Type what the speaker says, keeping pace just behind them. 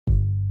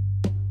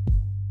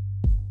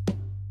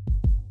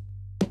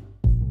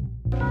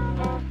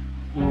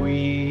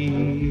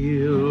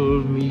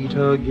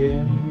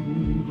again.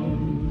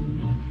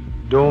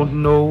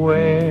 Don't know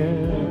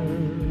where,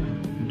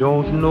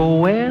 don't know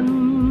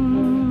when,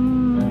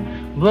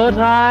 but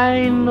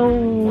I know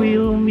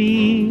we'll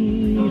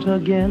meet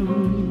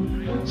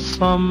again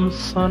some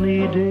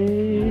sunny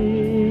day.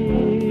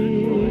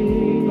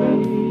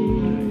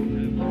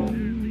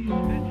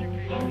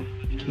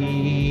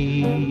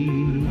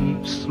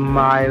 Keep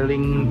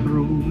smiling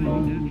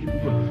through,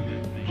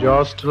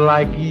 just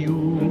like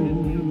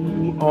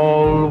you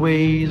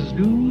always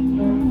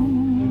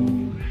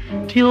do,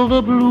 till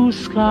the blue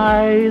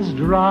skies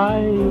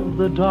drive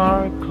the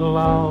dark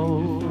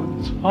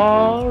clouds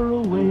far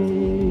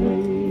away.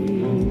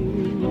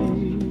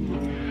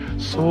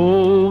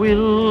 So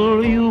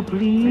will you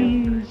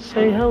please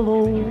say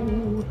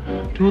hello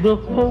to the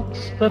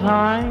folks that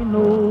I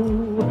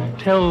know?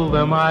 Tell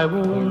them I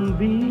won't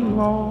be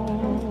long.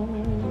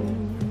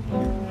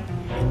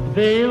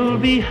 They'll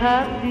be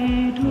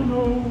happy to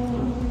know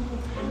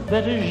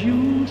that as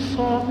you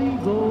saw me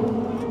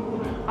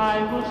go, I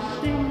was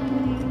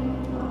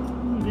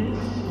singing this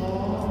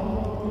song.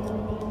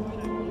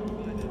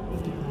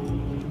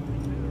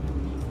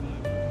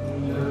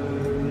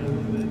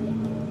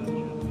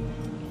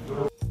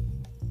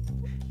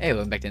 Hey,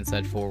 welcome back to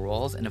Inside Four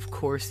Walls, and of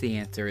course the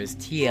answer is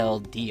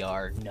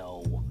TLDR,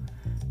 no.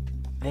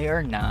 They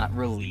are not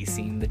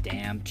releasing the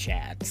damn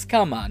chats.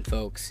 Come on,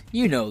 folks.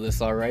 You know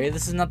this already.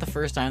 This is not the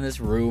first time this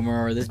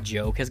rumor or this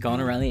joke has gone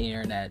around the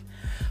internet.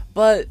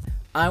 But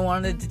I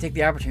wanted to take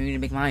the opportunity to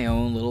make my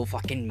own little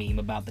fucking meme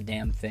about the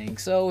damn thing.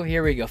 So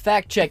here we go.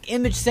 Fact check.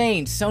 Image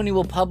saying Sony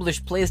will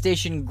publish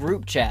PlayStation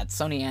group chats.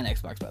 Sony and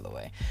Xbox, by the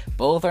way.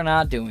 Both are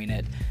not doing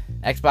it.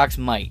 Xbox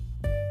might.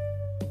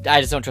 I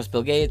just don't trust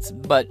Bill Gates,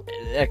 but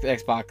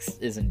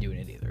Xbox isn't doing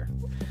it either.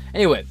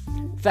 Anyway,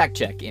 fact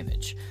check.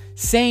 Image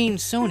saying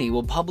Sony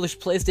will publish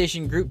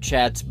PlayStation group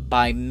chats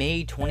by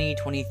May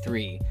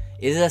 2023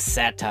 is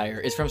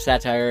from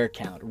satire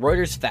account.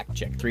 Reuters fact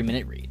check,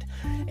 3-minute read.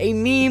 A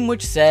meme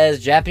which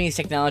says Japanese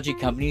technology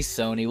company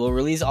Sony will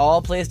release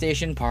all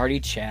PlayStation party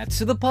chats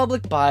to the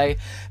public by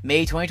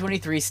May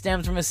 2023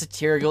 stems from a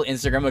satirical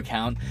Instagram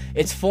account.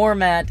 Its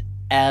format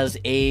as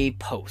a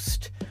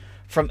post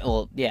from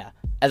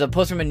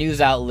a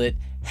news outlet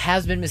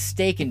has been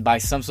mistaken by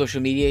some social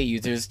media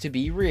users to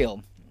be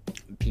real.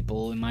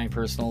 People in my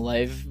personal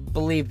life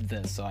believed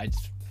this, so I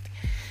just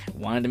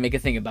wanted to make a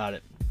thing about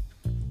it.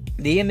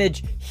 The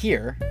image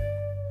here,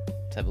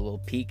 let's have a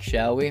little peek,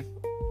 shall we?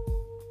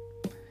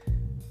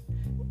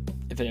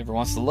 If it ever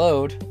wants to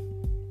load.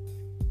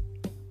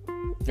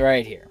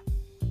 Right here.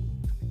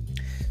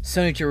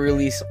 Sony to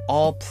release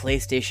all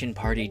PlayStation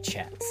party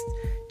chats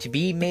to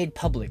be made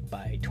public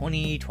by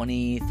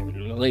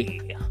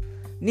 2023.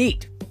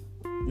 Neat.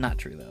 Not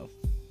true, though.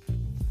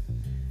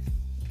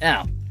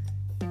 Now,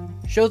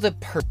 shows a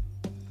person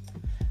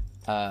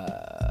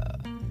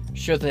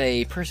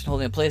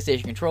holding a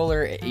PlayStation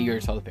controller. You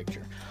already saw the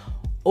picture.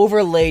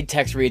 Overlaid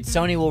text reads,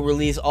 Sony will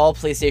release all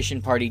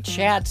PlayStation party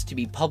chats to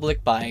be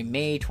public by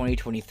May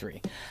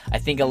 2023. I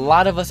think a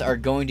lot of us are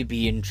going to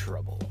be in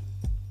trouble.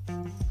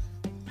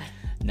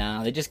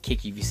 Nah, they just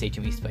kick you if you say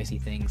too many spicy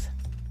things.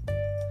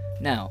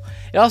 Now,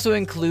 it also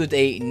includes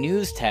a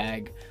news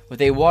tag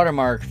with a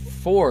watermark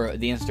for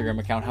the Instagram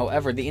account.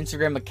 However, the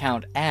Instagram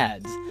account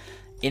adds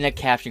in a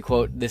caption,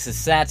 quote, "This is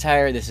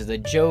satire, this is a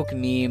joke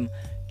meme,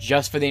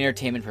 just for the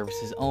entertainment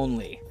purposes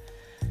only."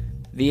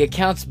 The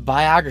account's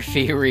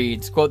biography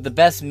reads, quote, "The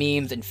best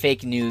memes and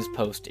fake news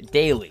post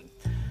daily."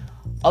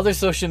 Other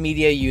social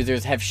media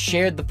users have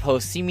shared the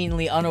post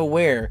seemingly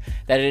unaware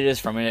that it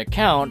is from an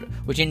account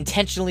which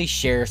intentionally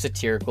shares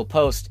satirical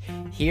posts.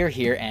 Here,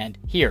 and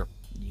here.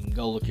 You can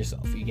go look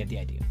yourself, you get the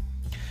idea.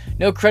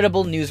 No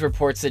credible news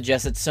reports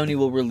suggest that Sony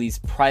will release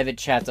private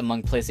chats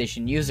among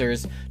PlayStation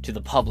users to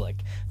the public.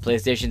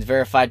 PlayStation's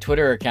verified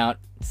Twitter account,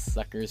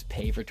 suckers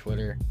pay for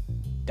Twitter,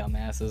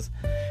 dumbasses,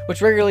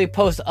 which regularly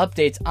posts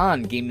updates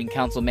on gaming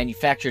console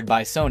manufactured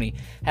by Sony,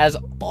 has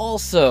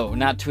also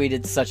not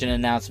tweeted such an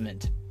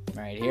announcement.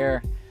 Right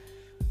here.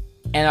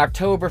 An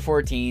October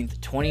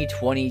 14th,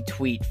 2020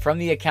 tweet from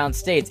the account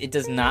states it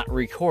does not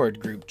record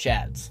group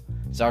chats.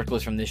 This article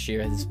is from this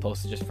year. This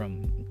post is just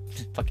from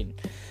fucking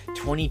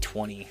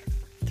 2020.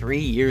 3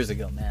 years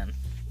ago, man.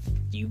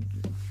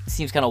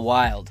 Seems kind of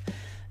wild.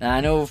 Now,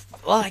 I know,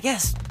 well, I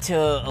guess to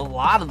a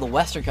lot of the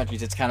Western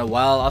countries it's kind of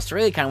wild.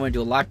 Australia kind of went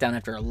into a lockdown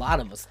after a lot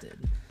of us did.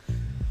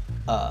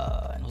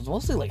 And it was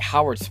mostly like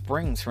Howard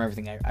Springs from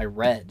everything I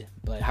read.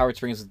 But Howard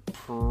Springs was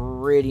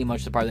pretty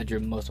much the part that drew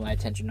most of my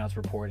attention when I was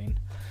reporting.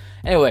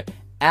 Anyway,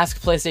 ask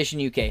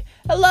PlayStation UK.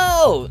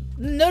 Hello!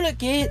 The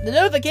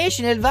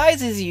notification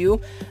advises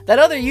you that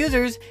other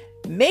users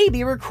may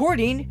be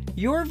recording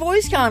your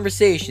voice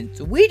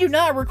conversations. We do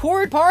not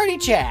record party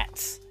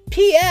chats.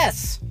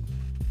 P.S.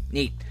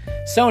 Neat.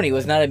 Sony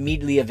was not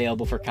immediately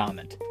available for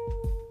comment.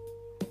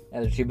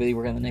 They're too busy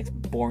working on the next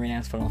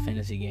boring-ass Final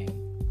Fantasy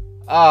game.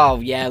 Oh,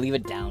 yeah, leave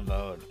it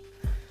downvote.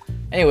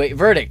 Anyway,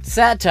 verdict.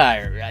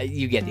 Satire.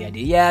 You get the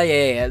idea.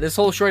 Yeah. This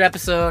whole short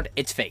episode,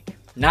 it's fake.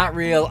 Not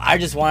real. I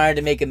just wanted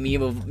to make a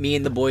meme of me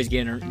and the boys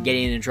getting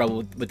in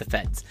trouble with the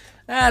feds.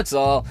 That's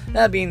all.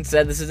 That being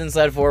said, this is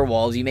Inside Four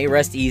Walls. You may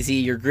rest easy.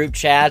 Your group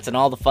chats and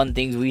all the fun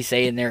things we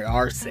say in there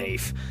are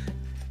safe.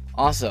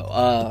 Also,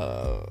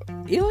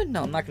 you know what?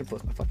 No, I'm not gonna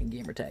post my fucking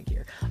gamer tag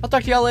here. I'll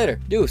talk to y'all later.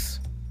 Deuce.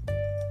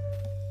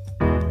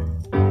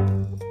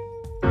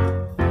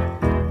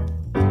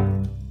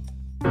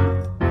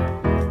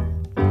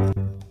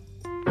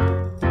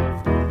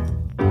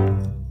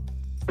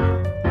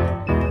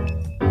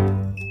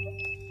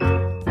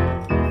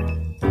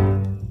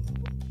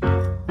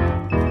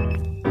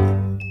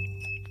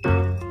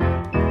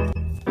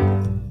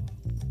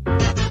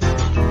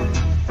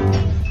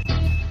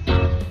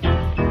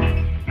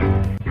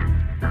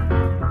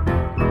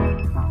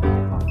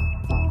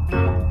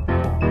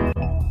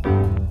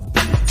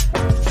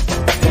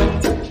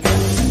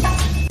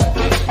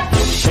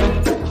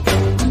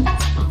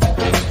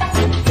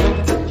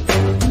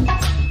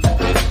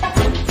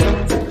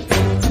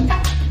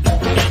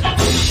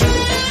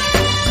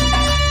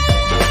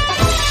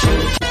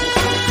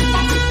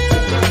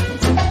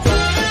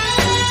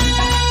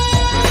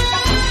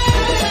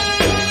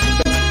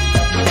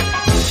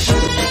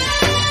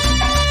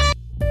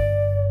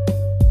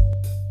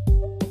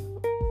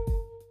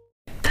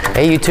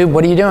 Hey YouTube,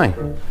 what are you doing?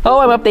 Oh,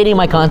 I'm updating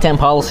my content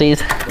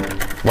policies.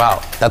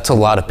 Wow, that's a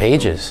lot of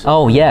pages.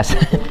 Oh, yes.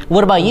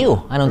 What about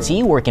you? I don't see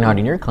you working hard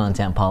on your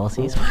content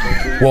policies.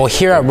 Well,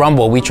 here at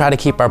Rumble, we try to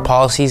keep our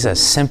policies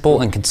as simple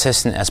and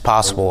consistent as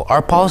possible.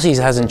 Our policies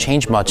hasn't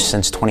changed much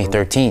since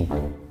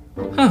 2013.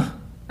 Huh.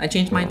 I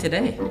changed mine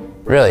today.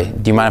 Really?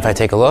 Do you mind if I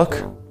take a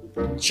look?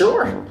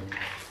 Sure.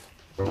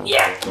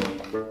 Yeah.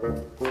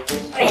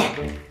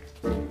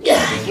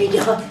 Yeah, here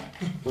you go.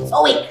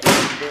 Oh, wait.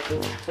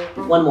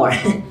 One more.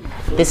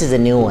 This is a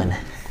new one.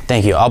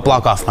 Thank you. I'll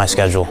block off my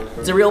schedule.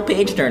 It's a real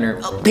page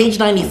turner. Oh, page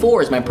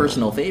 94 is my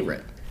personal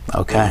favorite.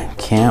 Okay,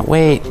 can't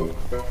wait.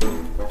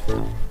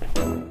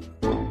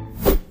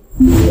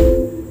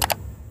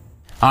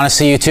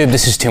 Honestly, YouTube,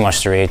 this is too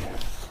much to read.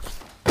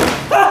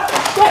 My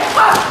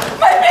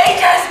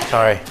pages!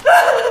 Sorry.